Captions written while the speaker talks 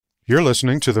You're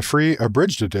listening to the free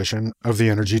abridged edition of the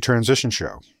Energy Transition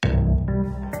Show. Oil,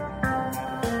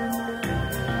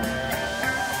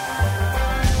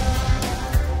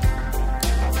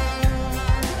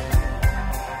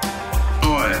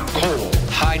 coal,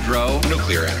 hydro,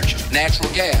 nuclear energy,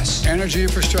 natural gas, energy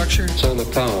infrastructure, solar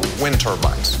power, wind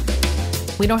turbines.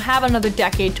 We don't have another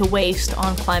decade to waste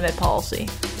on climate policy.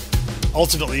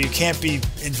 Ultimately, you can't be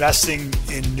investing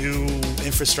in new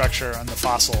infrastructure on the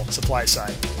fossil supply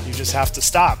side. You just have to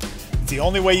stop. The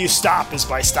only way you stop is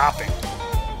by stopping.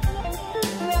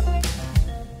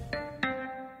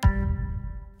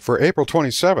 For April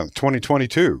 27th,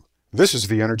 2022, this is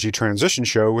the Energy Transition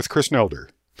Show with Chris Nelder.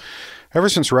 Ever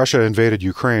since Russia invaded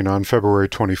Ukraine on February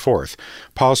 24th,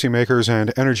 policymakers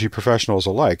and energy professionals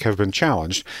alike have been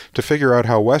challenged to figure out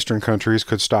how Western countries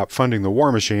could stop funding the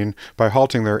war machine by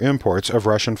halting their imports of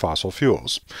Russian fossil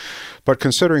fuels. But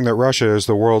considering that Russia is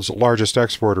the world's largest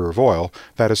exporter of oil,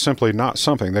 that is simply not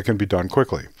something that can be done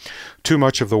quickly. Too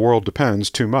much of the world depends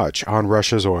too much on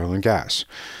Russia's oil and gas.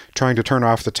 Trying to turn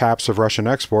off the taps of Russian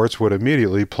exports would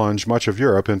immediately plunge much of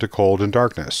Europe into cold and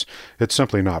darkness. It's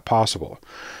simply not possible.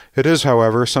 It is,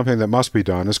 however, something that must be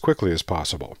done as quickly as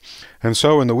possible. And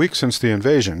so, in the weeks since the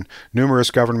invasion,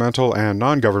 numerous governmental and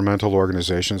non-governmental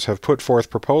organizations have put forth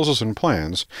proposals and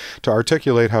plans to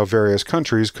articulate how various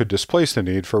countries could displace the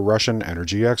need for Russian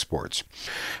energy exports.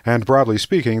 And broadly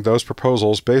speaking, those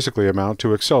proposals basically amount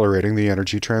to accelerating the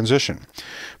energy transition.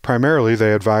 Primarily,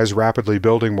 they advise rapidly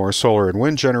building more solar and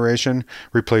wind generation,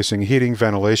 replacing heating,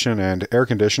 ventilation, and air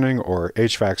conditioning, or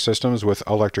HVAC systems with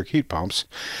electric heat pumps,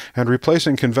 and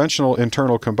replacing conventional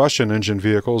internal combustion engine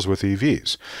vehicles with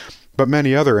EVs. But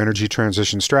many other energy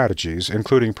transition strategies,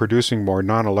 including producing more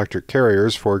non-electric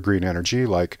carriers for green energy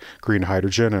like green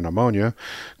hydrogen and ammonia,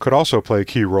 could also play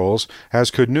key roles,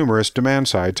 as could numerous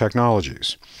demand-side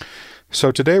technologies. So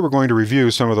today we're going to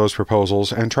review some of those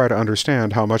proposals and try to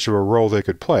understand how much of a role they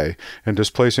could play in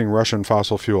displacing Russian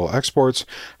fossil fuel exports,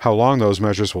 how long those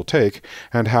measures will take,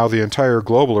 and how the entire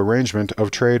global arrangement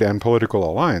of trade and political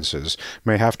alliances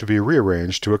may have to be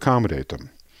rearranged to accommodate them.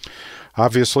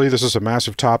 Obviously, this is a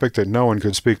massive topic that no one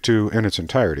could speak to in its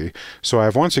entirety, so I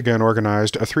have once again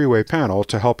organized a three-way panel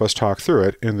to help us talk through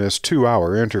it in this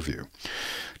 2-hour interview.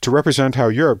 To represent how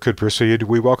Europe could proceed,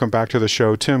 we welcome back to the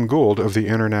show Tim Gould of the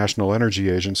International Energy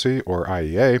Agency, or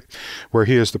IEA, where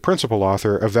he is the principal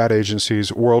author of that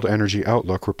agency's World Energy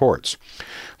Outlook reports.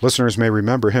 Listeners may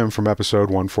remember him from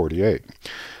episode 148.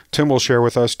 Tim will share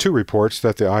with us 2 reports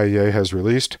that the IEA has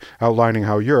released, outlining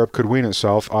how Europe could wean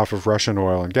itself off of Russian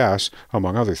oil and gas,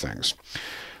 among other things.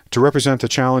 To represent the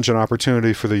challenge and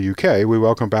opportunity for the UK, we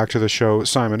welcome back to the show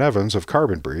Simon Evans of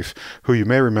Carbon Brief, who you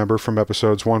may remember from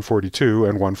episodes 142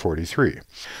 and 143.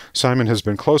 Simon has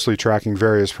been closely tracking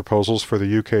various proposals for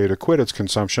the UK to quit its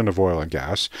consumption of oil and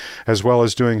gas, as well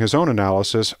as doing his own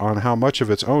analysis on how much of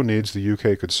its own needs the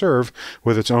UK could serve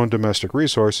with its own domestic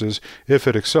resources if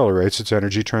it accelerates its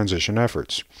energy transition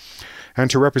efforts. And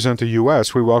to represent the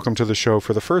U.S., we welcome to the show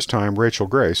for the first time Rachel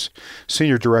Grace,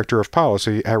 Senior Director of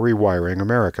Policy at Rewiring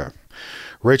America.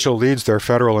 Rachel leads their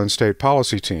federal and state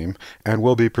policy team and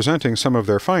will be presenting some of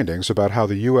their findings about how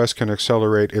the U.S. can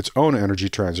accelerate its own energy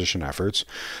transition efforts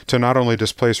to not only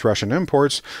displace Russian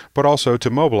imports, but also to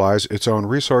mobilize its own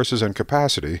resources and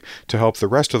capacity to help the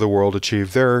rest of the world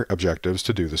achieve their objectives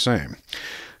to do the same.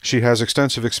 She has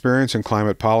extensive experience in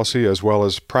climate policy as well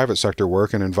as private sector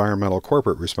work and environmental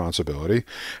corporate responsibility,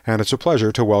 and it's a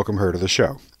pleasure to welcome her to the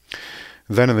show.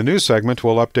 Then in the news segment,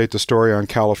 we'll update the story on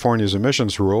California's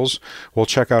emissions rules, we'll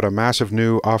check out a massive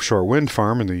new offshore wind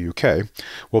farm in the UK,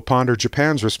 we'll ponder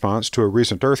Japan's response to a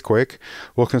recent earthquake,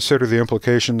 we'll consider the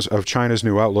implications of China's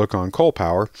new outlook on coal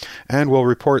power, and we'll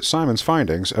report Simon's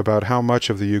findings about how much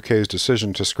of the UK's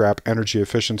decision to scrap energy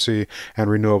efficiency and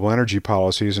renewable energy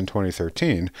policies in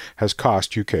 2013 has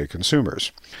cost UK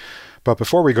consumers. But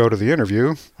before we go to the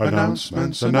interview,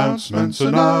 announcements.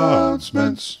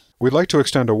 We'd like to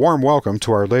extend a warm welcome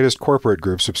to our latest corporate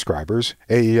group subscribers,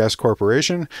 AES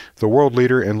Corporation, the world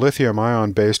leader in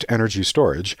lithium-ion-based energy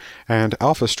storage, and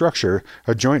Alpha Structure,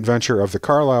 a joint venture of the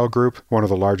Carlyle Group, one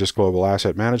of the largest global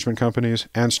asset management companies,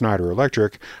 and Schneider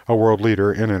Electric, a world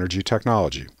leader in energy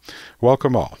technology.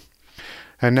 Welcome all.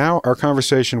 And now our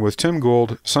conversation with Tim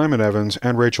Gould, Simon Evans,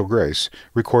 and Rachel Grace,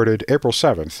 recorded April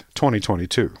 7th,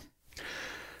 2022.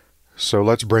 So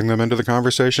let's bring them into the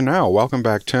conversation now. Welcome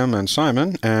back, Tim and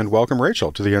Simon, and welcome,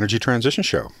 Rachel, to the Energy Transition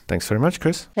Show. Thanks very much,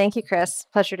 Chris. Thank you, Chris.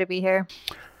 Pleasure to be here.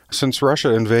 Since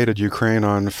Russia invaded Ukraine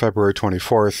on February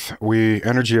 24th, we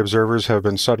energy observers have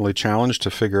been suddenly challenged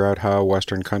to figure out how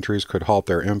Western countries could halt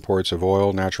their imports of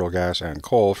oil, natural gas, and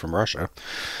coal from Russia.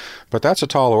 But that's a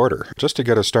tall order. Just to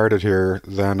get us started here,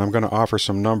 then I'm going to offer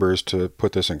some numbers to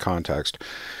put this in context.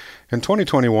 In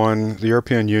 2021, the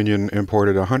European Union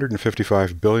imported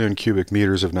 155 billion cubic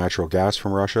meters of natural gas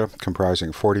from Russia,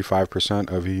 comprising 45%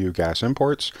 of EU gas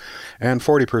imports and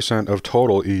 40% of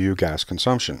total EU gas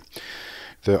consumption.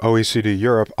 The OECD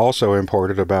Europe also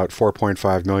imported about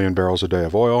 4.5 million barrels a day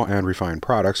of oil and refined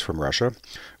products from Russia,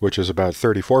 which is about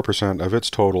 34% of its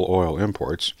total oil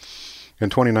imports. In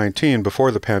 2019,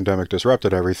 before the pandemic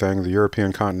disrupted everything, the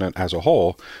European continent as a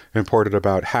whole imported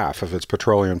about half of its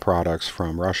petroleum products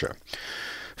from Russia.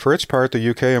 For its part, the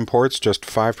UK imports just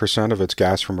 5% of its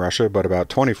gas from Russia, but about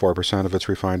 24% of its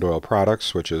refined oil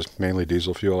products, which is mainly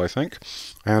diesel fuel, I think,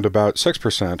 and about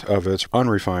 6% of its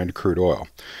unrefined crude oil.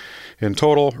 In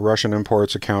total, Russian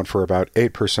imports account for about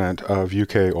 8% of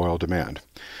UK oil demand.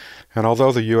 And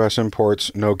although the U.S.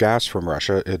 imports no gas from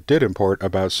Russia, it did import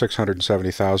about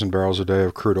 670,000 barrels a day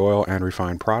of crude oil and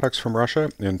refined products from Russia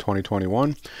in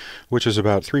 2021, which is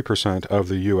about 3% of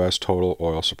the U.S. total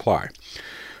oil supply.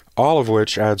 All of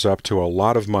which adds up to a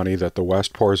lot of money that the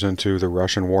West pours into the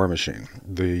Russian war machine.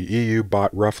 The EU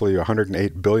bought roughly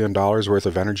 $108 billion worth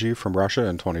of energy from Russia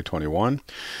in 2021.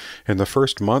 In the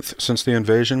first month since the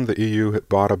invasion, the EU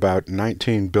bought about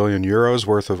 19 billion euros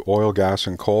worth of oil, gas,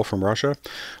 and coal from Russia,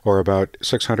 or about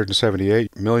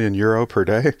 678 million euro per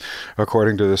day,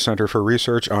 according to the Center for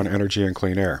Research on Energy and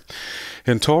Clean Air.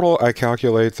 In total, I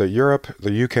calculate that Europe,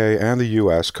 the UK, and the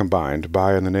US combined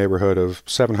buy in the neighborhood of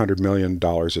 $700 million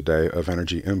a day of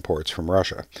energy imports from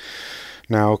Russia.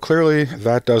 Now, clearly,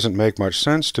 that doesn't make much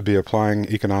sense to be applying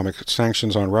economic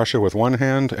sanctions on Russia with one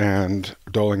hand and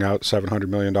doling out $700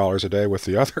 million a day with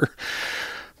the other.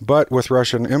 But with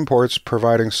Russian imports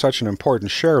providing such an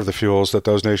important share of the fuels that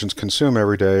those nations consume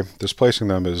every day, displacing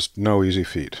them is no easy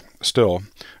feat. Still,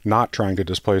 not trying to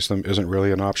displace them isn't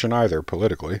really an option either,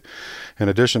 politically. In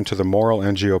addition to the moral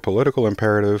and geopolitical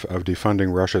imperative of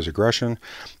defunding Russia's aggression,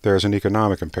 there is an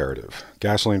economic imperative.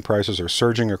 Gasoline prices are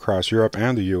surging across Europe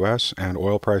and the U.S., and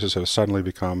oil prices have suddenly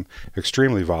become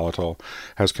extremely volatile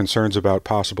as concerns about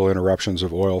possible interruptions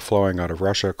of oil flowing out of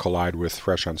Russia collide with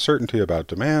fresh uncertainty about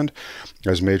demand,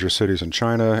 as major cities in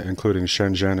China, including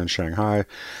Shenzhen and Shanghai,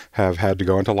 have had to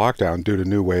go into lockdown due to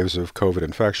new waves of COVID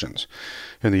infections.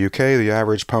 In the UK, the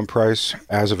average pump price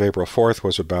as of April 4th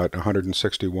was about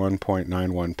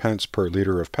 161.91 pence per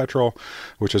litre of petrol,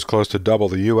 which is close to double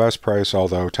the US price,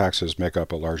 although taxes make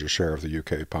up a larger share of the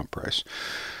UK pump price.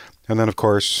 And then, of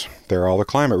course, there are all the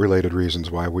climate-related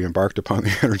reasons why we embarked upon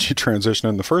the energy transition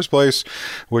in the first place,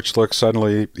 which looks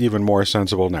suddenly even more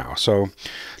sensible now. So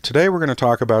today we're going to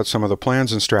talk about some of the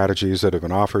plans and strategies that have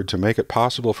been offered to make it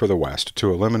possible for the West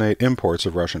to eliminate imports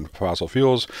of Russian fossil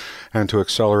fuels and to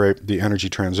accelerate the energy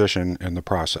transition in the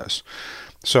process.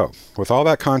 So, with all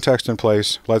that context in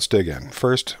place, let's dig in.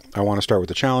 First, I want to start with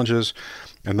the challenges,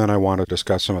 and then I want to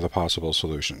discuss some of the possible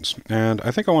solutions. And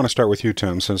I think I want to start with you,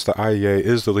 Tim, since the IEA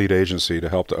is the lead agency to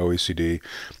help the OECD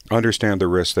understand the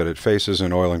risks that it faces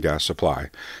in oil and gas supply.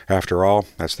 After all,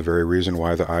 that's the very reason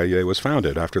why the IEA was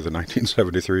founded after the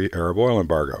 1973 Arab oil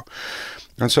embargo.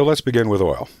 And so let's begin with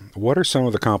oil. What are some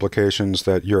of the complications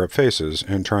that Europe faces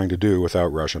in trying to do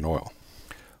without Russian oil?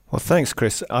 Well, thanks,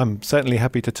 Chris. I'm certainly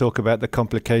happy to talk about the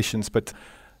complications, but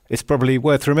it's probably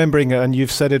worth remembering, and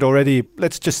you've said it already,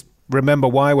 let's just remember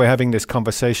why we're having this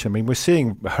conversation. I mean, we're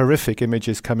seeing horrific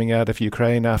images coming out of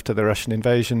Ukraine after the Russian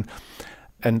invasion.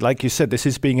 And like you said, this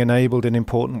is being enabled in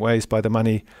important ways by the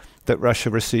money that Russia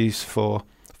receives for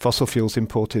fossil fuels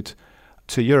imported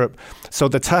to Europe. So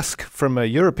the task from a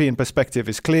European perspective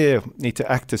is clear. We need to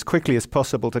act as quickly as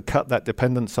possible to cut that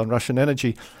dependence on Russian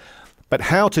energy. But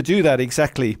how to do that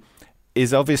exactly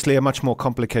is obviously a much more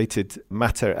complicated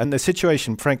matter. And the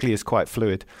situation, frankly, is quite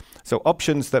fluid. So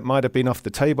options that might have been off the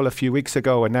table a few weeks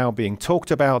ago are now being talked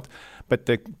about. But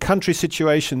the country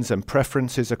situations and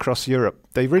preferences across Europe,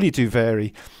 they really do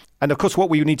vary. And of course, what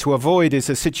we need to avoid is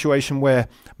a situation where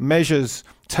measures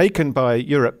taken by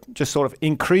Europe just sort of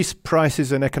increase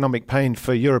prices and economic pain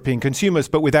for European consumers,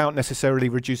 but without necessarily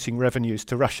reducing revenues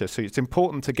to Russia. So it's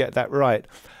important to get that right.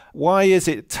 Why is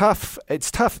it tough?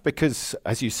 It's tough because,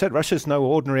 as you said, Russia's no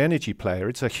ordinary energy player.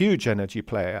 It's a huge energy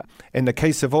player. In the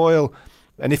case of oil,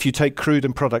 and if you take crude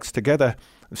and products together,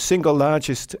 the single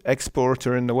largest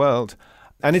exporter in the world.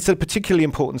 And it's a particularly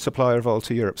important supplier of oil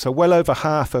to Europe. So well over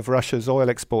half of Russia's oil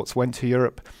exports went to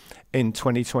Europe in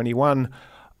 2021,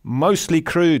 mostly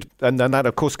crude. And then that,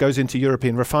 of course, goes into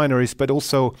European refineries, but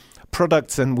also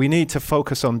products. And we need to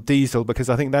focus on diesel because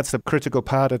I think that's a critical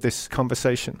part of this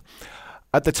conversation.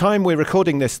 At the time we're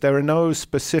recording this, there are no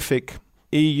specific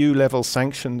EU-level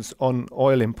sanctions on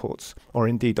oil imports, or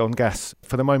indeed on gas.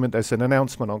 For the moment, there's an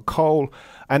announcement on coal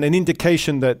and an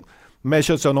indication that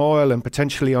measures on oil and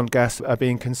potentially on gas are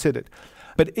being considered.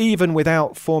 But even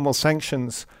without formal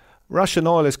sanctions, Russian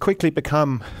oil has quickly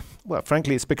become, well,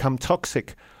 frankly, it's become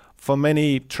toxic for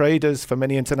many traders, for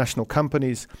many international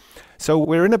companies. So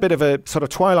we're in a bit of a sort of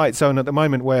twilight zone at the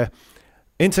moment where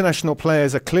international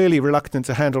players are clearly reluctant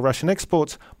to handle Russian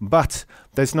exports, but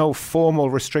there's no formal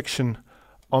restriction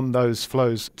on those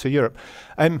flows to Europe.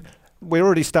 And we're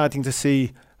already starting to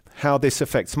see how this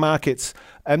affects markets,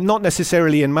 and not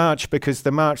necessarily in March, because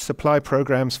the March supply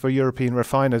programs for European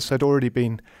refiners had already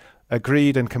been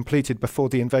agreed and completed before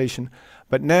the invasion.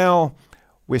 But now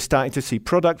we're starting to see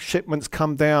product shipments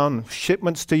come down.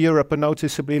 Shipments to Europe are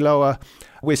noticeably lower.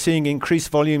 We're seeing increased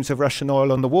volumes of Russian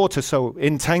oil on the water, so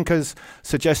in tankers,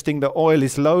 suggesting that oil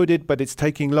is loaded, but it's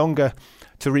taking longer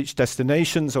to reach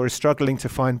destinations or is struggling to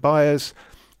find buyers.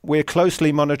 We're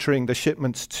closely monitoring the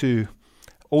shipments to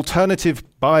alternative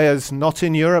buyers not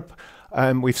in Europe.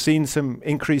 We've seen some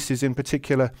increases in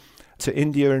particular to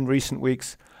India in recent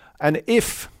weeks. And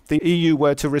if the EU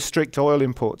were to restrict oil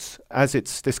imports, as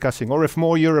it's discussing, or if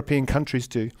more European countries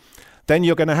do, then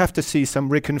you're going to have to see some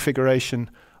reconfiguration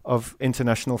of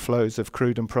international flows of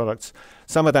crude and products.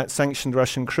 Some of that sanctioned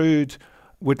Russian crude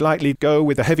would likely go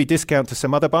with a heavy discount to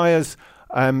some other buyers.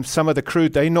 Some of the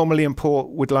crude they normally import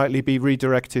would likely be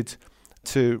redirected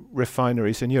to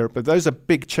refineries in Europe. But those are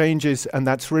big changes, and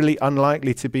that's really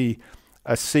unlikely to be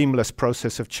a seamless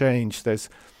process of change. There's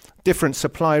different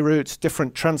supply routes,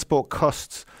 different transport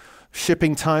costs,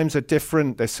 shipping times are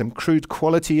different. There's some crude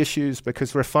quality issues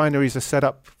because refineries are set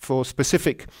up for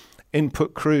specific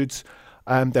input crudes.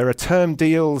 There are term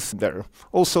deals. There are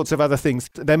all sorts of other things.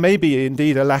 There may be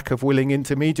indeed a lack of willing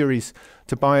intermediaries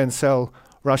to buy and sell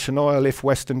Russian oil if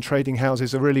Western trading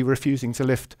houses are really refusing to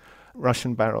lift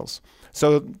Russian barrels.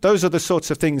 So those are the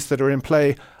sorts of things that are in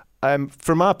play.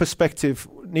 From our perspective,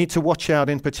 need to watch out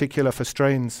in particular for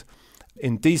strains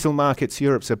in diesel markets.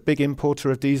 Europe's a big importer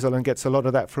of diesel and gets a lot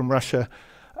of that from Russia.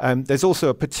 There's also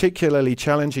a particularly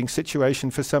challenging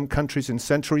situation for some countries in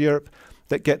Central Europe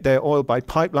that get their oil by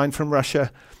pipeline from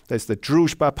Russia. There's the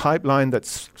Druzhba pipeline that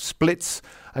splits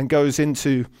and goes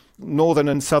into northern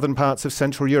and southern parts of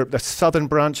Central Europe. The southern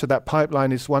branch of that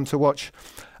pipeline is one to watch.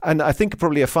 And I think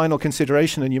probably a final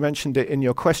consideration, and you mentioned it in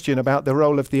your question about the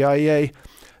role of the IEA.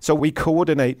 So we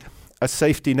coordinate a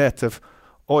safety net of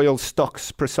oil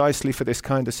stocks precisely for this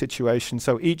kind of situation.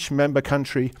 So each member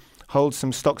country holds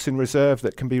some stocks in reserve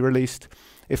that can be released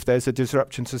if there's a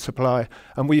disruption to supply.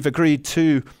 And we've agreed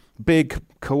to big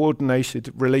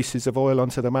coordinated releases of oil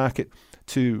onto the market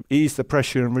to ease the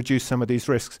pressure and reduce some of these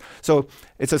risks. So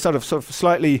it's a sort of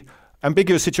slightly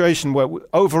ambiguous situation where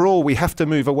overall we have to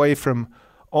move away from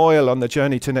oil on the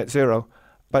journey to net zero.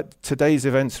 But today's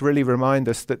events really remind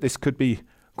us that this could be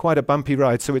quite a bumpy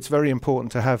ride. So it's very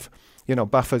important to have,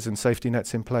 buffers and safety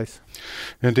nets in place.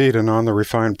 Indeed. And on the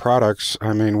refined products,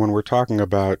 I mean, when we're talking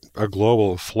about a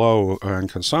global flow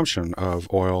and consumption of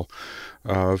oil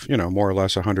of, more or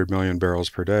less 100 million barrels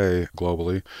per day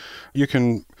globally, you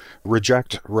can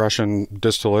reject Russian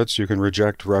distillates, you can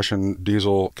reject Russian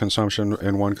diesel consumption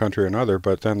in one country or another,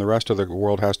 but then the rest of the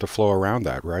world has to flow around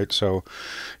that, right? So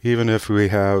even if we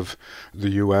have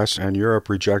the U.S. and Europe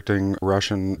rejecting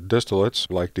Russian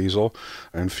distillates like diesel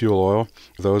and fuel oil,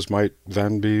 those might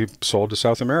then be sold to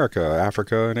South America,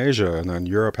 Africa, and Asia, and then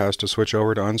Europe has to switch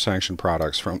over to unsanctioned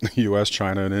products from the U.S.,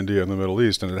 China, and India and the Middle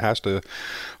East, and it has to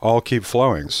all keep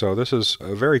flowing. So this is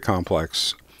a very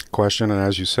complex question, and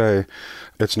as you say,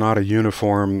 it's not a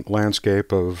uniform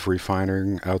landscape of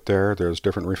refining out there. There's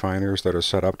different refiners that are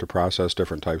set up to process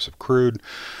different types of crude,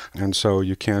 and so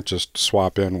you can't just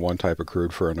swap in one type of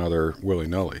crude for another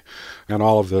willy-nilly. And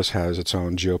all of this has its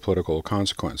own geopolitical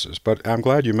consequences. But I'm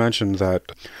glad you mentioned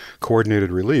that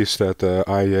coordinated release that the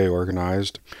IEA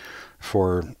organized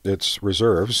for its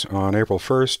reserves. On April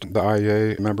 1st, the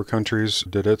IEA member countries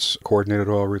did its coordinated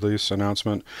oil release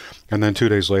announcement, and then 2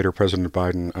 days later, President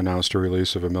Biden announced a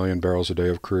release of 1 million barrels a day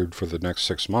of crude for the next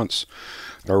 6 months,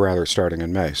 or rather starting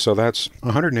in May. So that's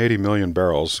 180 million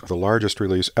barrels, the largest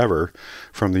release ever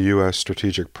from the U.S.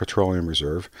 Strategic Petroleum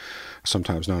Reserve,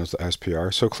 sometimes known as the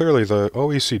SPR. So clearly the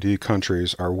OECD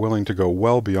countries are willing to go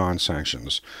well beyond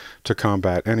sanctions to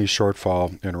combat any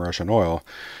shortfall in Russian oil.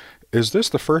 Is this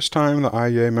the first time the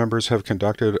IEA members have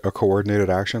conducted a coordinated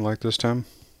action like this, Tim?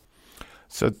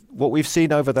 So what we've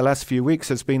seen over the last few weeks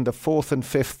has been the fourth and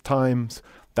fifth times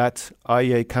that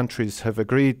IEA countries have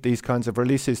agreed these kinds of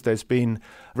releases. There's been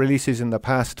releases in the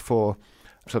past for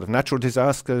sort of natural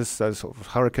disasters, sort of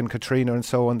Hurricane Katrina and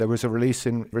so on. There was a release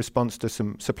in response to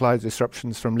some supply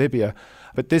disruptions from Libya.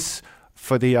 But this,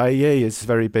 for the IEA, is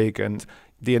very big. And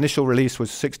the initial release was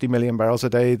 60 million barrels a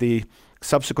day. The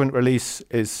subsequent release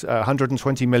is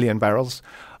 120 million barrels.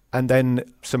 And then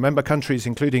some member countries,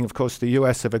 including, of course, the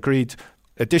US, have agreed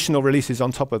additional releases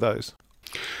on top of those.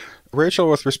 Rachel,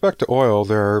 with respect to oil,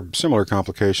 there are similar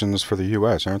complications for the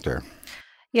U.S., aren't there?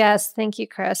 Yes, thank you,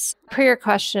 Chris. Per your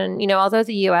question, although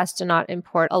the U.S. did not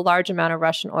import a large amount of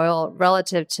Russian oil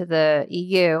relative to the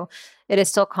EU, it is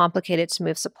still complicated to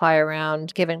move supply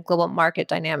around given global market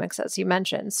dynamics, as you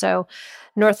mentioned. So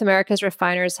North America's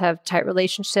refiners have tight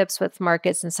relationships with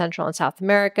markets in Central and South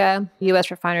America. U.S.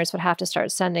 refiners would have to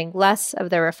start sending less of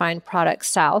their refined products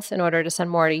south in order to send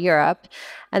more to Europe.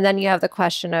 And then you have the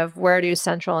question of where do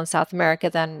Central and South America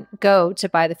then go to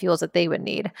buy the fuels that they would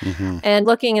need? Mm-hmm. And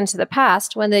looking into the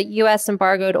past, when the U.S.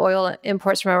 embargoed oil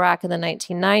imports from Iraq in the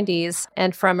 1990s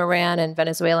and from Iran and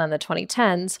Venezuela in the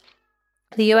 2010s,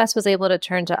 the U.S. was able to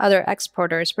turn to other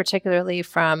exporters, particularly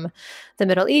from the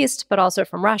Middle East, but also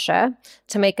from Russia,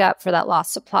 to make up for that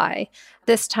lost supply.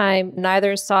 This time,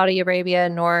 neither Saudi Arabia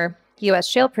nor U.S.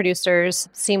 shale producers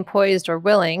seem poised or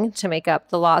willing to make up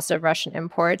the loss of Russian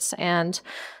imports, and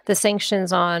the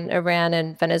sanctions on Iran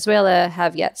and Venezuela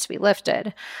have yet to be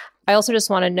lifted. I also just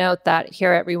want to note that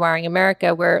here at Rewiring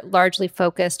America, we're largely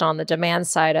focused on the demand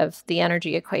side of the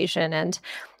energy equation. And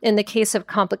in the case of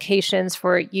complications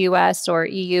for U.S. or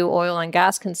EU oil and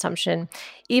gas consumption,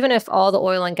 even if all the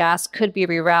oil and gas could be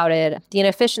rerouted, the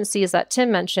inefficiencies that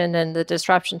Tim mentioned and the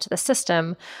disruption to the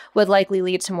system would likely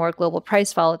lead to more global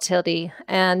price volatility.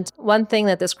 And one thing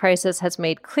that this crisis has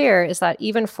made clear is that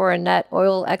even for a net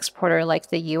oil exporter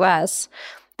like the U.S.,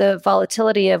 the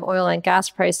volatility of oil and gas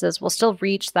prices will still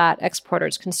reach that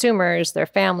exporter's consumers, their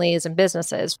families, and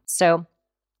businesses. So,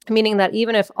 meaning that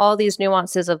even if all these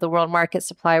nuances of the world market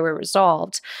supply were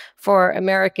resolved, for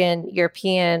American,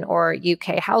 European, or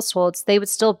UK households, they would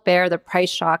still bear the price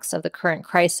shocks of the current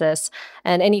crisis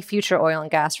and any future oil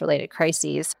and gas related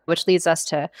crises, which leads us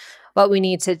to what we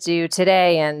need to do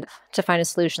today and to find a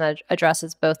solution that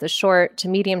addresses both the short to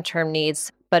medium term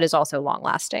needs, but is also long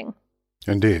lasting.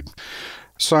 Indeed.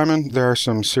 Simon, there are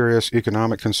some serious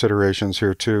economic considerations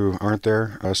here too, aren't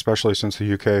there? Especially since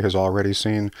the UK has already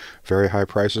seen very high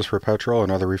prices for petrol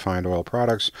and other refined oil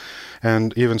products,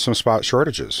 and even some spot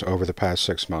shortages over the past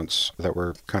 6 months that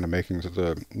were kind of making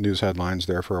the news headlines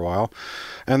there for a while.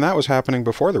 And that was happening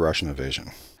before the Russian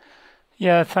invasion.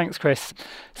 Yeah, thanks, Chris.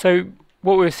 So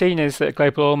what we've seen is that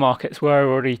global oil markets were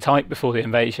already tight before the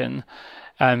invasion.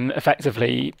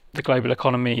 Effectively, the global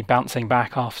economy bouncing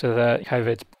back after the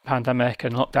COVID pandemic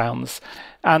and lockdowns.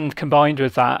 And combined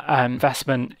with that,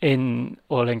 investment in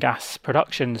oil and gas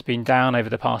production has been down over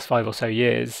the past 5 or so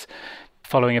years,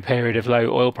 following a period of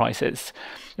low oil prices.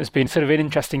 There's been sort of an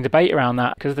interesting debate around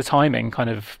that because the timing kind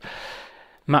of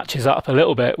matches up a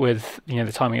little bit with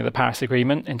the timing of the Paris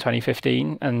Agreement in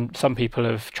 2015. And some people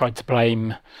have tried to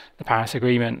blame the Paris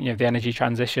Agreement, the energy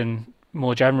transition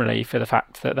more generally, for the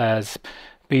fact that there's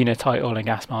been a tight oil and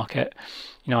gas market.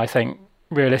 I think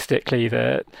realistically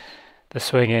the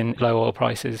swing in low oil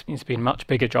prices has been a much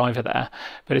bigger driver there,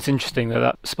 but it's interesting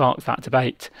that sparked that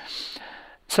debate.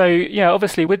 So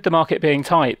obviously with the market being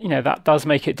tight, that does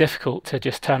make it difficult to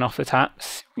just turn off the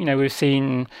taps. We've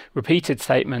seen repeated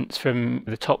statements from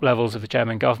the top levels of the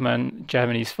German government,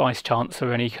 Germany's Vice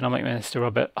Chancellor and Economic Minister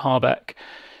Robert Habeck,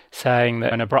 saying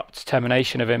that an abrupt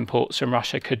termination of imports from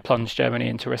Russia could plunge Germany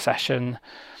into recession.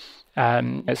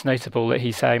 It's notable that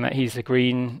he's saying that he's a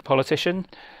Green politician.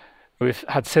 We've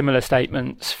had similar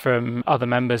statements from other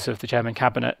members of the German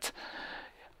cabinet.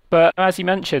 But as he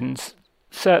mentioned,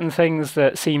 certain things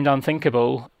that seemed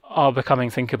unthinkable are becoming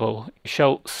thinkable.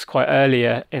 Scholz, quite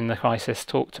earlier in the crisis,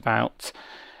 talked about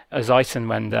a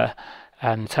Zeitenwende,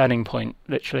 turning point,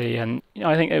 literally. And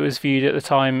I think it was viewed at the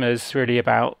time as really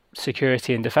about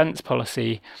security and defence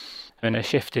policy and a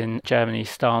shift in Germany's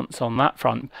stance on that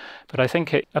front. But I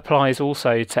think it applies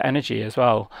also to energy as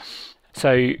well.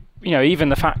 So, even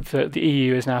the fact that the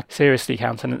EU is now seriously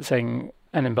countenancing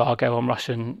an embargo on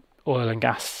Russian oil and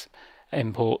gas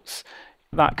imports,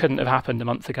 that couldn't have happened a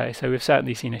month ago. So we've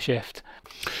certainly seen a shift.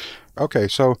 Okay,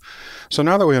 so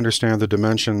now that we understand the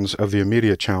dimensions of the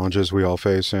immediate challenges we all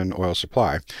face in oil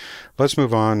supply, let's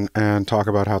move on and talk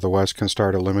about how the West can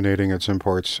start eliminating its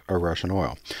imports of Russian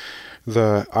oil.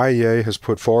 The IEA has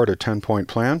put forward a 10-point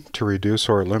plan to reduce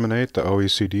or eliminate the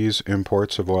OECD's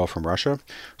imports of oil from Russia.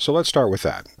 So let's start with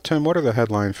that. Tim, what are the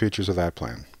headline features of that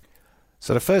plan?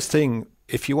 So the first thing,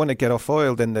 if you want to get off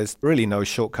oil, then there's really no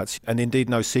shortcuts and indeed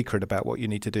no secret about what you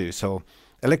need to do. So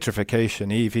electrification,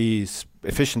 EVs,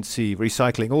 efficiency,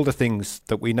 recycling, all the things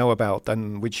that we know about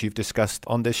and which you've discussed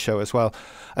on this show as well.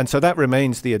 And so that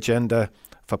remains the agenda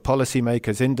for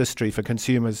policymakers, industry, for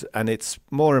consumers, and it's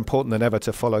more important than ever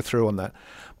to follow through on that.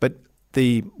 But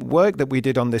the work that we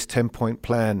did on this 10-point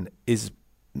plan is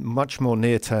much more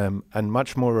near-term and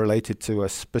much more related to a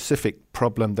specific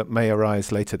problem that may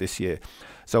arise later this year.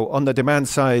 So on the demand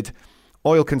side,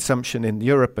 oil consumption in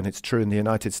Europe, and it's true in the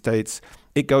United States,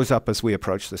 it goes up as we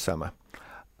approach the summer.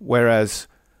 Whereas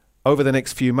over the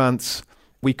next few months,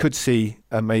 we could see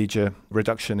a major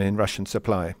reduction in Russian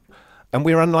supply. And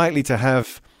we're unlikely to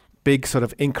have big sort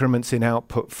of increments in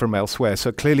output from elsewhere.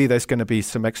 So clearly there's going to be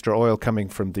some extra oil coming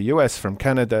from the US, from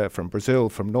Canada, from Brazil,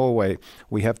 from Norway.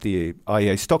 We have the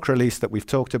IEA stock release that we've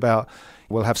talked about.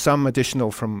 We'll have some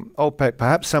additional from OPEC,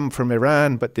 perhaps some from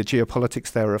Iran, but the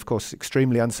geopolitics there are, of course,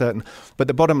 extremely uncertain. But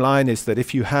the bottom line is that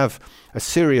if you have a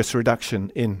serious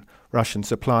reduction in Russian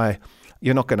supply,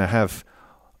 you're not going to have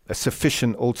a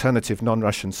sufficient alternative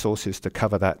non-Russian sources to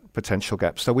cover that potential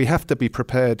gap. So we have to be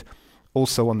prepared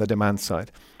also on the demand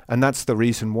side. And that's the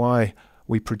reason why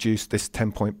we produced this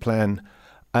 10-point plan.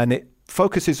 And it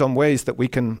focuses on ways that we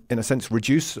can, in a sense,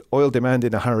 reduce oil demand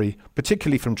in a hurry,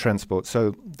 particularly from transport.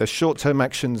 So the short-term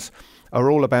actions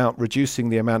are all about reducing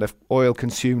the amount of oil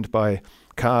consumed by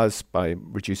cars, by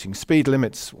reducing speed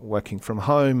limits, working from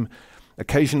home,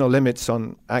 occasional limits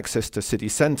on access to city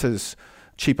centres,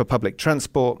 cheaper public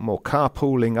transport, more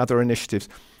carpooling, other initiatives,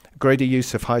 greater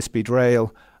use of high-speed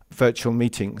rail, virtual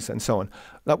meetings, and so on.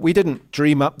 We didn't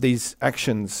dream up these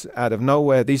actions out of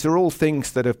nowhere. These are all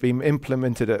things that have been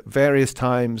implemented at various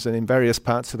times and in various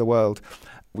parts of the world.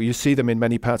 You see them in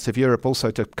many parts of Europe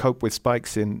also to cope with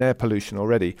spikes in air pollution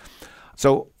already.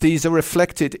 So these are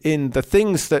reflected in the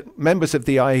things that members of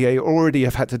the IEA already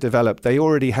have had to develop. They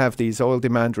already have these oil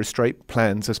demand restraint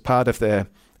plans as part of their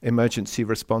emergency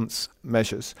response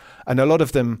measures. And a lot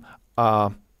of them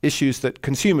are issues that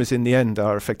consumers in the end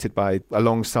are affected by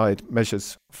alongside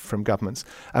measures from governments.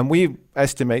 And we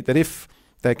estimate that if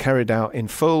they're carried out in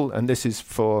full, and this is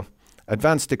for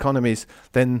advanced economies,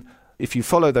 then if you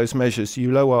follow those measures,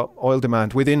 you lower oil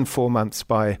demand within 4 months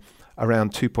by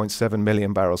around 2.7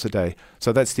 million barrels a day.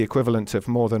 So that's the equivalent of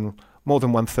more than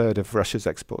 1/3 of Russia's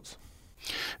exports.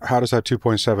 How does that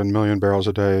 2.7 million barrels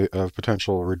a day of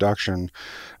potential reduction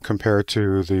compare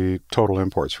to the total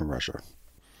imports from Russia?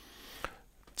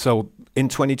 So in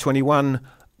 2021,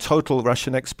 total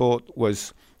Russian export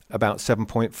was about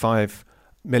 7.5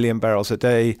 million barrels a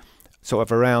day. So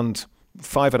of around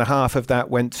 5.5 of that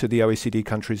went to the OECD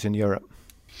countries in Europe.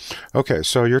 Okay,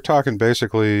 so you're talking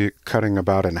basically cutting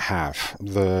about in half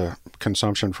the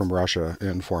consumption from Russia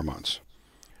in 4 months.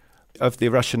 Of the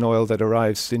Russian oil that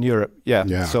arrives in Europe,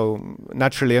 yeah. So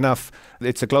naturally enough,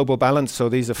 it's a global balance, so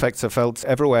these effects are felt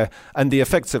everywhere. And the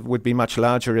effects would be much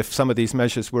larger if some of these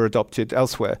measures were adopted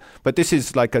elsewhere. But this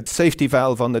is like a safety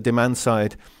valve on the demand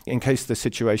side in case the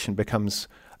situation becomes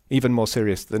even more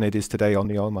serious than it is today on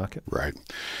the oil market. Right.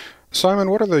 Simon,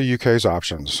 what are the UK's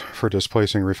options for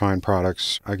displacing refined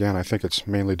products? Again, I think it's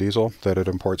mainly diesel that it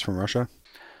imports from Russia.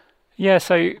 Yeah,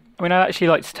 so I'd actually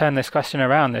like to turn this question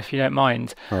around, if you don't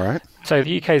mind. All right. So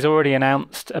the UK has already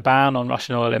announced a ban on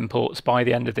Russian oil imports by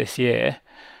the end of this year.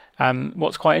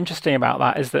 What's quite interesting about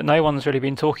that is that no one's really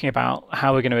been talking about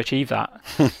how we're going to achieve that.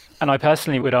 And I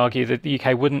personally would argue that the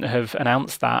UK wouldn't have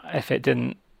announced that if it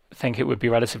didn't think it would be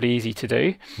relatively easy to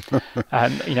do.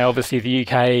 Obviously the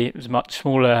UK is a much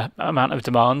smaller amount of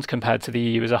demand compared to the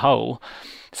EU as a whole.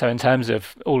 So in terms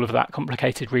of all of that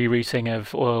complicated rerouting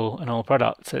of oil and oil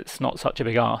products, it's not such a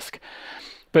big ask.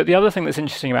 But the other thing that's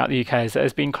interesting about the UK is that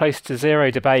there's been close to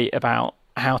zero debate about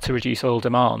how to reduce oil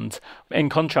demand, in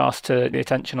contrast to the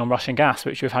attention on Russian gas,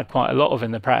 which we've had quite a lot of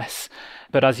in the press.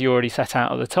 But as you already set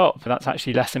out at the top, that's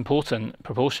actually less important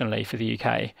proportionally for the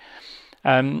UK.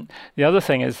 The other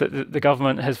thing is that the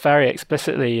government has very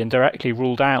explicitly and directly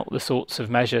ruled out the sorts of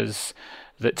measures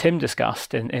that Tim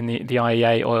discussed in the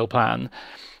IEA oil plan.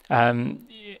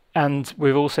 And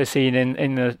we've also seen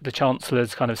in the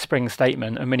Chancellor's kind of spring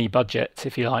statement, a mini budget,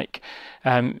 if you like,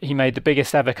 he made the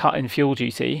biggest ever cut in fuel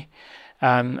duty.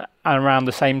 And around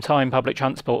the same time, public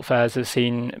transport fares have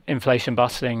seen inflation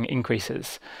busting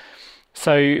increases.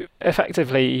 So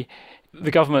effectively, the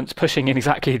government's pushing in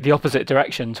exactly the opposite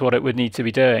direction to what it would need to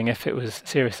be doing if it was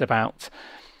serious about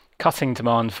cutting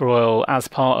demand for oil as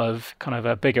part of kind of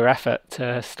a bigger effort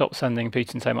to stop sending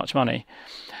Putin so much money.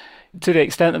 To the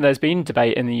extent that there's been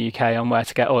debate in the UK on where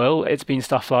to get oil, it's been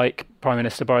stuff like Prime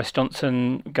Minister Boris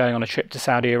Johnson going on a trip to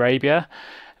Saudi Arabia,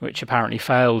 which apparently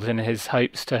failed in his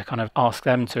hopes to kind of ask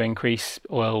them to increase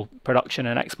oil production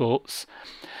and exports.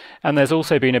 And there's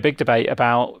also been a big debate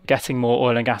about getting more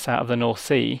oil and gas out of the North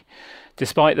Sea,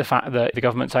 despite the fact that the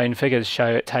government's own figures show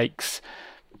it takes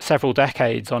several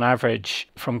decades on average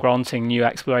from granting new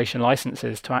exploration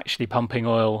licenses to actually pumping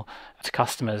oil to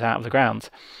customers out of the ground.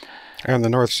 And the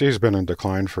North Sea has been in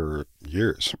decline for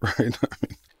years, right?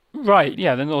 Right,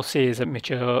 yeah, the North Sea is a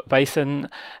mature basin,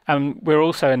 and we're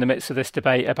also in the midst of this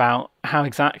debate about how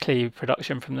exactly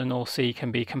production from the North Sea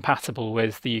can be compatible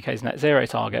with the UK's net zero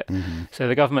target. So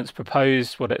the government's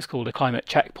proposed what it's called a climate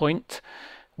checkpoint,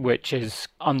 which is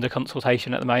under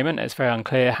consultation at the moment. It's very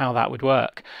unclear how that would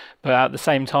work. But at the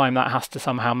same time, that has to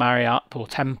somehow marry up or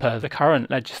temper the current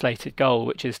legislated goal,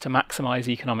 which is to maximise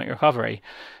economic recovery.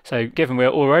 So given we're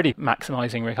already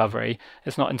maximising recovery,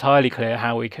 it's not entirely clear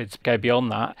how we could go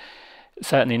beyond that.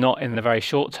 Certainly not in the very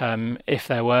short term if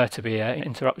there were to be an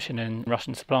interruption in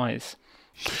Russian supplies.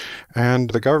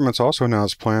 And the government's also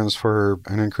announced plans for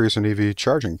an increase in EV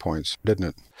charging points, didn't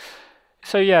it?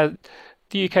 So yeah,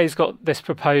 the UK's got this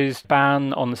proposed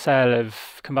ban on the sale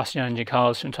of combustion engine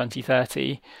cars from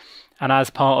 2030. And as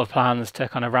part of plans to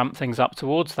kind of ramp things up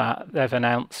towards that, they've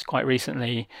announced quite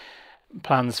recently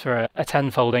plans for a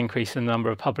tenfold increase in the number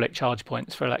of public charge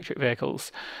points for electric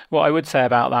vehicles. What I would say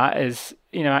about that is,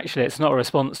 actually it's not a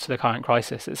response to the current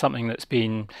crisis. It's something that's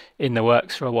been in the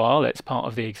works for a while. It's part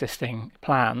of the existing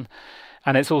plan.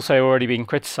 And it's also already been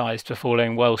criticised for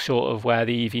falling well short of where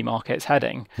the EV market's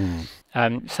heading.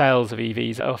 Sales of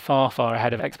EVs are far, far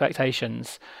ahead of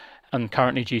expectations and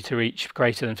currently due to reach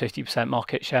greater than 50%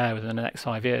 market share within the next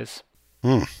 5 years.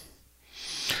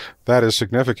 That is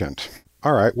significant.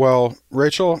 All right. Well,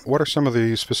 Rachel, what are some of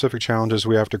the specific challenges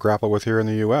we have to grapple with here in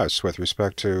the U.S. with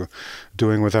respect to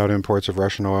doing without imports of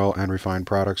Russian oil and refined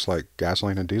products like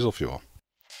gasoline and diesel fuel?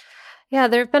 Yeah,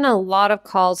 there have been a lot of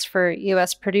calls for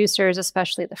U.S. producers,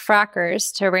 especially the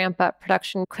frackers, to ramp up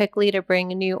production quickly to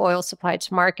bring a new oil supply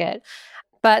to market.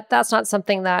 But that's not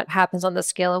something that happens on the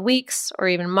scale of weeks or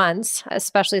even months,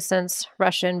 especially since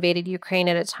Russia invaded Ukraine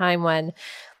at a time when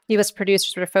U.S.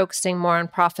 producers were focusing more on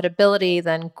profitability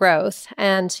than growth.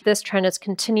 And this trend has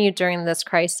continued during this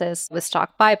crisis with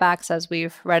stock buybacks, as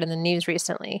we've read in the news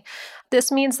recently.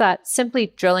 This means that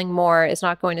simply drilling more is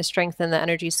not going to strengthen the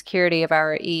energy security of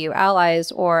our EU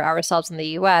allies or ourselves in the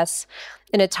U.S.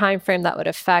 in a time frame that would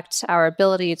affect our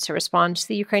ability to respond to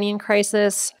the Ukrainian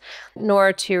crisis,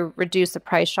 nor to reduce the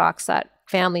price shocks that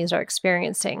families are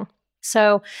experiencing.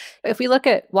 So if we look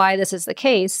at why this is the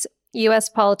case, U.S.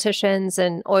 politicians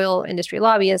and oil industry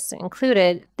lobbyists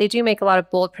included, they do make a lot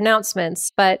of bold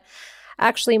pronouncements, but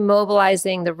actually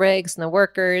mobilizing the rigs and the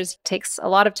workers takes a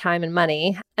lot of time and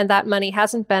money, and that money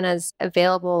hasn't been as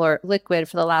available or liquid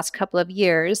for the last couple of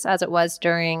years as it was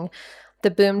during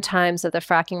the boom times of the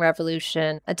fracking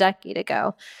revolution a decade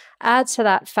ago. Add to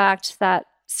that fact that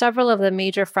several of the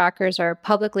major frackers are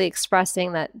publicly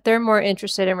expressing that they're more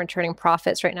interested in returning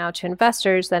profits right now to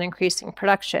investors than increasing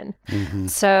production.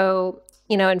 So,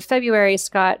 in February,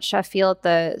 Scott Sheffield,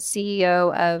 the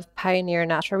CEO of Pioneer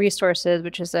Natural Resources,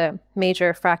 which is a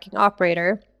major fracking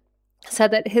operator,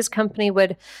 said that his company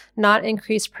would not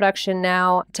increase production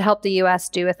now to help the U.S.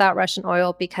 do without Russian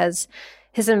oil because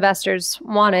his investors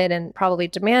wanted and probably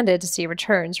demanded to see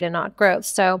returns and not growth.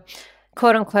 So,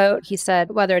 quote unquote, he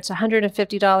said, whether it's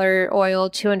 $150 oil,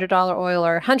 $200 oil,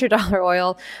 or $100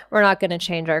 oil, we're not going to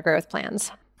change our growth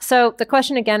plans. So the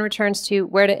question again returns to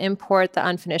where to import the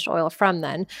unfinished oil from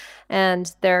then.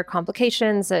 And there are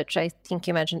complications, which I think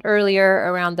you mentioned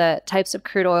earlier, around the types of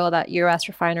crude oil that U.S.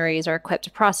 refineries are equipped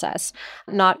to process.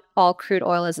 Not all crude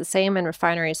oil is the same, and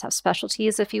refineries have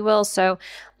specialties, if you will. So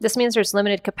this means there's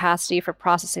limited capacity for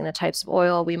processing the types of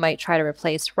oil we might try to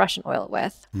replace Russian oil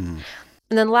with.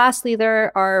 And then lastly,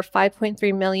 there are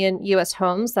 5.3 million U.S.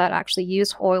 homes that actually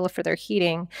use oil for their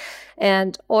heating.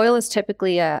 And oil is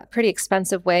typically a pretty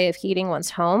expensive way of heating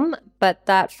one's home, but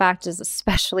that fact is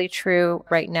especially true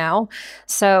right now.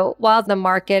 So while the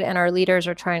market and our leaders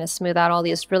are trying to smooth out all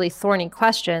these really thorny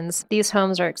questions, these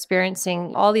homes are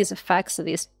experiencing all these effects of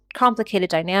these complicated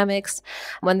dynamics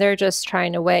when they're just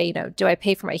trying to weigh, do I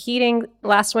pay for my heating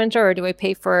last winter or do I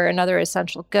pay for another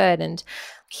essential good? And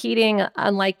heating,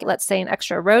 unlike, let's say, an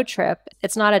extra road trip,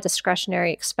 it's not a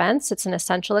discretionary expense. It's an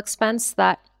essential expense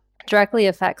that directly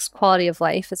affects quality of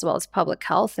life as well as public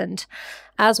health. And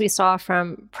as we saw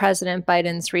from President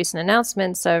Biden's recent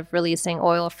announcements of releasing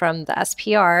oil from the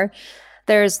SPR,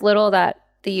 there's little that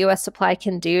the U.S. supply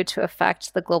can do to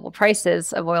affect the global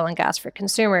prices of oil and gas for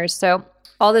consumers. So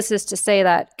all this is to say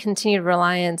that continued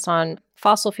reliance on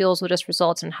fossil fuels will just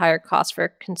result in higher costs for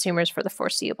consumers for the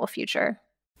foreseeable future.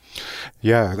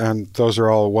 Yeah, and those are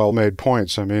all well-made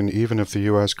points. I mean, even if the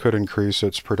U.S. could increase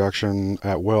its production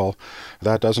at will,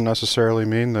 that doesn't necessarily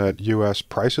mean that U.S.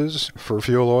 prices for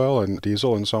fuel oil and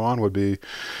diesel and so on would be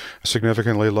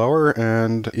significantly lower.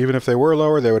 And even if they were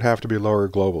lower, they would have to be lower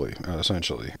globally,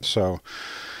 essentially. So,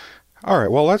 all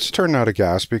right, well, let's turn now to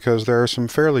gas because there are some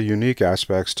fairly unique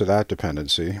aspects to that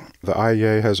dependency. The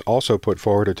IEA has also put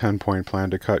forward a 10-point plan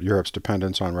to cut Europe's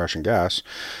dependence on Russian gas.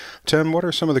 Tim, what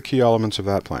are some of the key elements of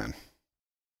that plan?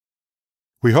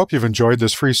 We hope you've enjoyed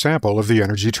this free sample of the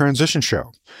Energy Transition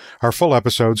Show. Our full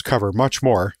episodes cover much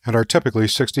more and are typically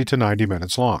 60 to 90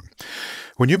 minutes long.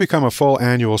 When you become a full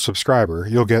annual subscriber,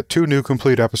 you'll get 2 new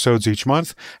complete episodes each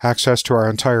month, access to our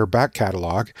entire back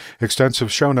catalog,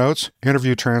 extensive show notes,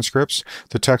 interview transcripts,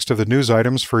 the text of the news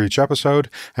items for each episode,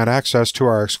 and access to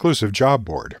our exclusive job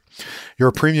board.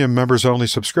 Your premium members-only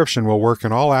subscription will work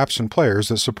in all apps and players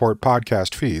that support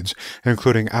podcast feeds,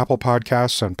 including Apple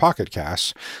Podcasts and Pocket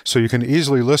Casts, so you can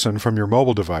easily listen from your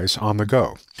mobile device on the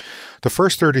go. The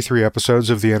first 33 episodes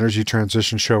of the Energy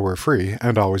Transition Show were free,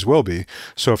 and always will be,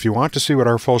 so if you want to see what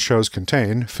our full shows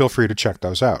contain, feel free to check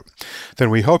those out.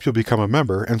 Then we hope you'll become a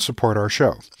member and support our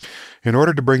show. In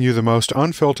order to bring you the most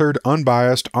unfiltered,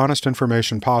 unbiased, honest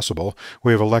information possible,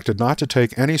 we have elected not to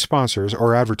take any sponsors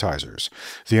or advertisers.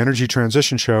 The Energy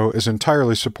Transition Show is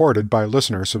entirely supported by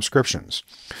listener subscriptions.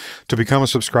 To become a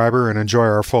subscriber and enjoy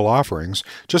our full offerings,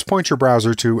 just point your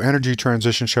browser to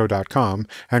energytransitionshow.com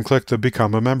and click the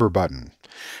Become a Member button.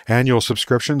 Annual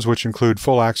subscriptions, which include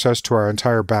full access to our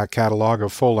entire back catalog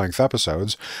of full-length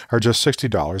episodes, are just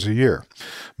 $60 a year.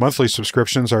 Monthly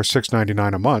subscriptions are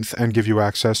 $6.99 a month and give you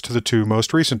access to the 2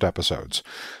 most recent episodes.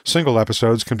 Single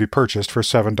episodes can be purchased for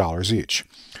 $7 each.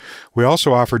 We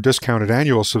also offer discounted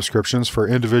annual subscriptions for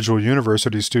individual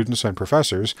university students and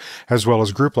professors, as well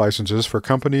as group licenses for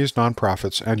companies,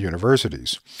 nonprofits, and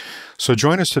universities. So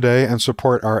join us today and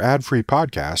support our ad-free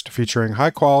podcast featuring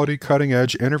high-quality,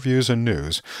 cutting-edge interviews and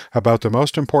news about the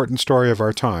most important story of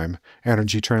our time,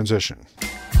 energy transition.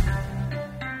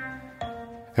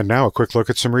 And now a quick look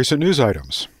at some recent news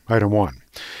items. Item 1.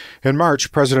 In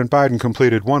March, President Biden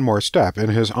completed one more step in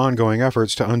his ongoing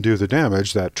efforts to undo the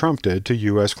damage that Trump did to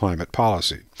U.S. climate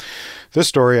policy. This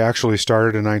story actually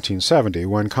started in 1970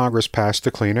 when Congress passed the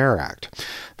Clean Air Act.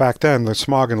 Back then, the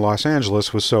smog in Los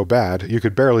Angeles was so bad you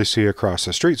could barely see across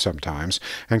the street sometimes,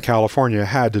 and California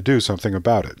had to do something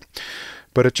about it.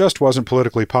 But it just wasn't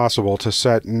politically possible to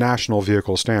set national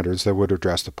vehicle standards that would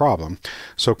address the problem,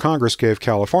 so Congress gave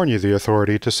California the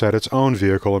authority to set its own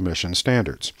vehicle emission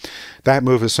standards. That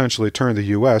move essentially turned the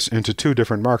U.S. into 2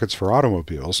 different markets for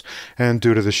automobiles, and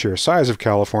due to the sheer size of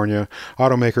California,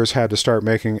 automakers had to start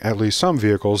making at least some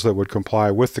vehicles that would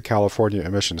comply with the California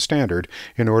emission standard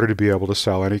in order to be able to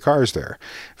sell any cars there,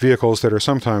 vehicles that are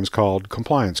sometimes called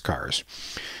compliance cars.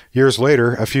 Years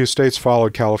later, a few states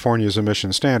followed California's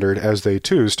emission standard as they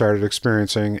too started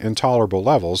experiencing intolerable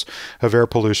levels of air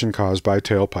pollution caused by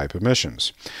tailpipe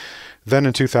emissions. Then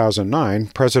in 2009,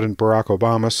 President Barack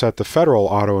Obama set the federal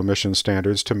auto emission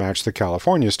standards to match the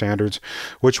California standards,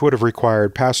 which would have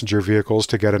required passenger vehicles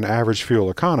to get an average fuel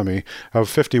economy of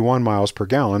 51 miles per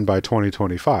gallon by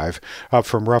 2025, up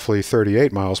from roughly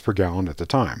 38 miles per gallon at the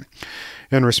time.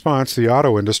 In response, the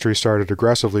auto industry started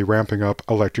aggressively ramping up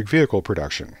electric vehicle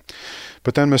production.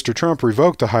 But then Mr. Trump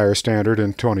revoked the higher standard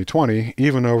in 2020,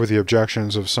 even over the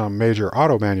objections of some major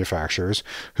auto manufacturers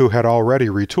who had already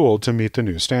retooled to meet the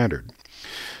new standard.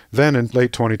 Then, in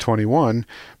late 2021,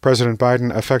 President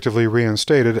Biden effectively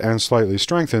reinstated and slightly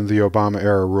strengthened the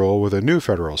Obama-era rule with a new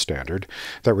federal standard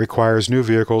that requires new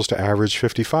vehicles to average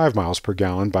 55 miles per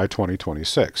gallon by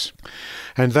 2026.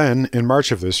 And then, in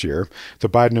March of this year, the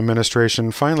Biden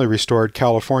administration finally restored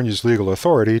California's legal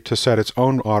authority to set its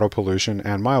own auto pollution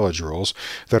and mileage rules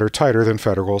that are tighter than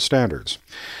federal standards.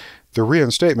 The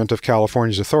reinstatement of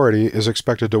California's authority is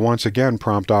expected to once again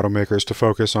prompt automakers to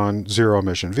focus on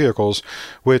zero-emission vehicles,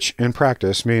 which, in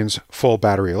practice, means full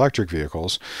battery electric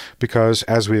vehicles, because,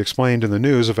 as we explained in the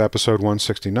news of episode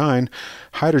 169,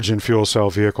 hydrogen fuel cell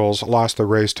vehicles lost the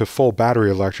race to full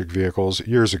battery electric vehicles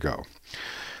years ago.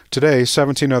 Today,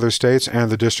 17 other states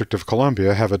and the District of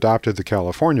Columbia have adopted the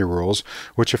California rules,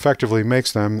 which effectively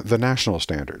makes them the national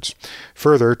standards.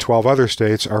 Further, 12 other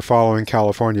states are following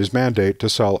California's mandate to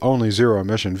sell only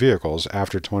zero-emission vehicles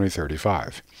after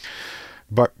 2035.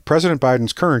 But President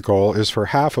Biden's current goal is for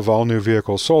half of all new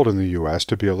vehicles sold in the U.S.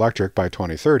 to be electric by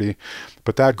 2030,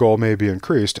 but that goal may be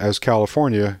increased as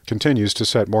California continues to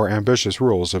set more ambitious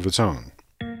rules of its own.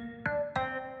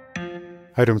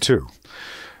 Item 2.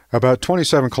 About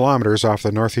 27 kilometers off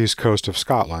the northeast coast of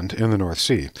Scotland in the North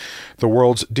Sea, the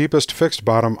world's deepest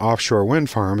fixed-bottom offshore wind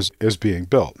farm is being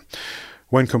built.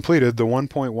 When completed, the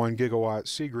 1.1 gigawatt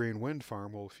Seagreen wind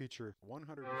farm will feature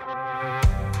 100...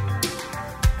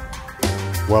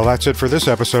 Well, that's it for this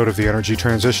episode of the Energy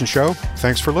Transition Show.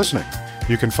 Thanks for listening.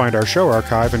 You can find our show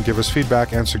archive and give us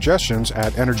feedback and suggestions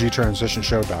at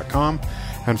energytransitionshow.com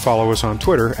and follow us on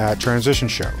Twitter at Transition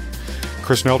Show.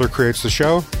 Chris Nelder creates the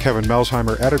show, Kevin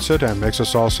Melsheimer edits it and makes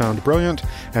us all sound brilliant,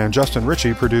 and Justin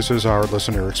Ritchie produces our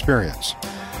listener experience.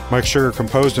 Mike Sugar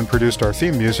composed and produced our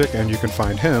theme music, and you can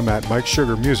find him at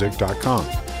MikeSugarMusic.com.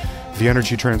 The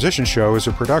Energy Transition Show is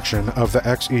a production of the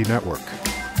XE Network.